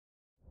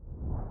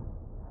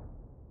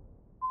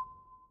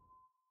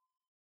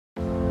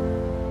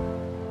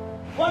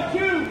1,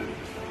 2.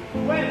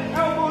 When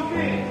elbows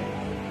in.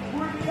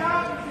 We're the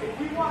opposite.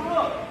 We want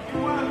look. You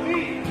want to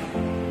beat.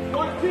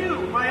 1,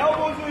 2. My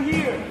elbows are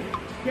here.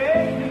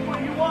 Okay? This is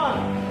what you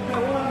want.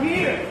 So I'm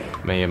here.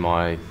 Me and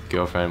my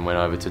girlfriend went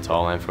over to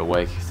Thailand for a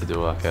week to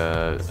do like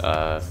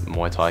a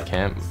Muay Thai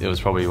camp. It was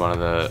probably one of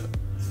the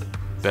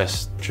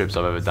best trips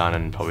I've ever done,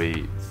 and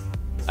probably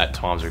at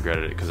times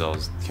regretted it because I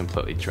was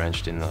completely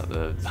drenched in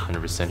the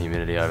 100%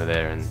 humidity over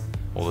there and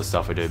all the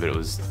stuff we do, but it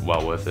was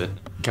well worth it.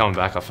 Coming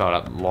back, I felt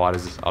up light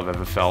as I've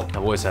ever felt.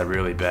 I've always had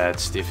really bad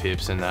stiff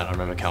hips and that. I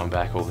remember coming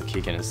back, all the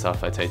kicking and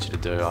stuff they teach you to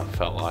do, I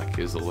felt like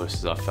it was the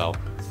loosest I felt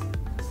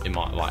in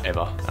my life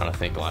ever. And I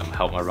think like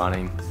helped my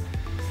running.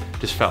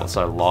 Just felt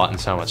so light and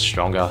so much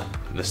stronger.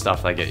 The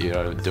stuff they get you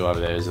to do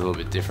over there is a little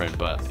bit different,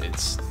 but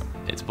it's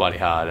bloody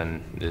hard,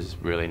 and there's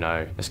really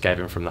no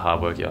escaping from the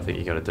hard work I think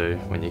you got to do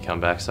when you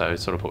come back, so it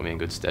sort of put me in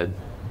good stead.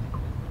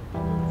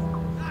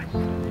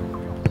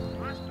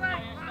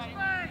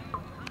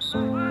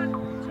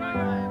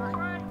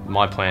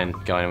 My plan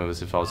going in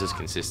was if I was just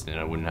consistent,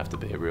 I wouldn't have to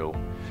be a real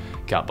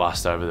gut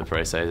bust over the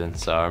pre-season.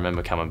 So I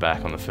remember coming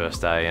back on the first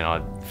day,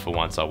 and for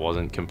once I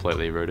wasn't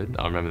completely rooted.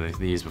 I remember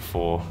the years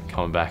before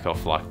coming back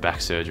off like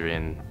back surgery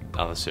and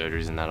other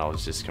surgeries and that, I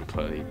was just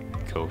completely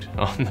cooked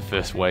on the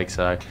first week.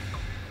 So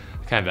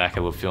I came back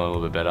feeling a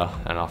little bit better,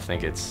 and I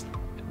think it's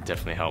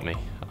definitely helped me.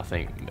 I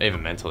think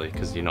even mentally,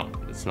 because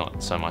it's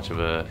not so much of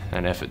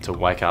an effort to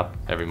wake up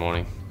every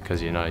morning,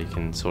 because you know you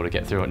can sort of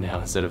get through it now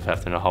instead of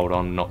having to hold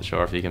on, not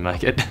sure if you can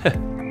make it.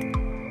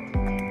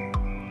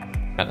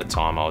 At the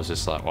time I was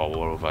just like, well,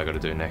 what have I got to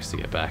do next to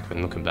get back? But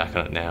looking back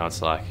on it now,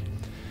 it's like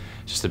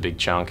just a big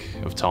chunk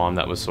of time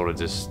that was sort of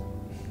just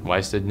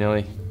wasted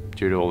nearly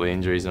due to all the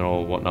injuries and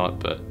all whatnot.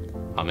 But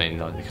I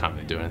mean, I can't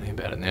really do anything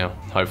about it now.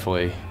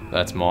 Hopefully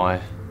that's my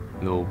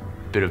little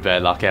bit of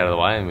bad luck out of the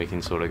way and we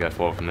can sort of go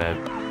forward from there.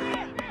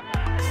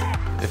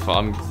 If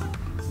I'm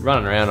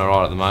running around all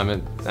right at the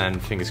moment,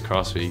 and fingers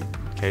crossed we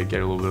can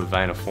get a little bit of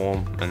vein of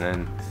form and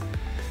then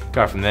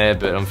go from there.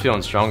 But I'm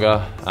feeling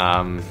stronger,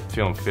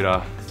 feeling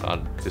fitter, so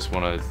I just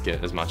want to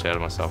get as much out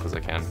of myself as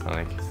I can.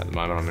 I think at the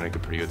moment I'm in a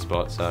pretty good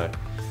spot, so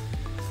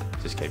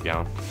just keep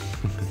going.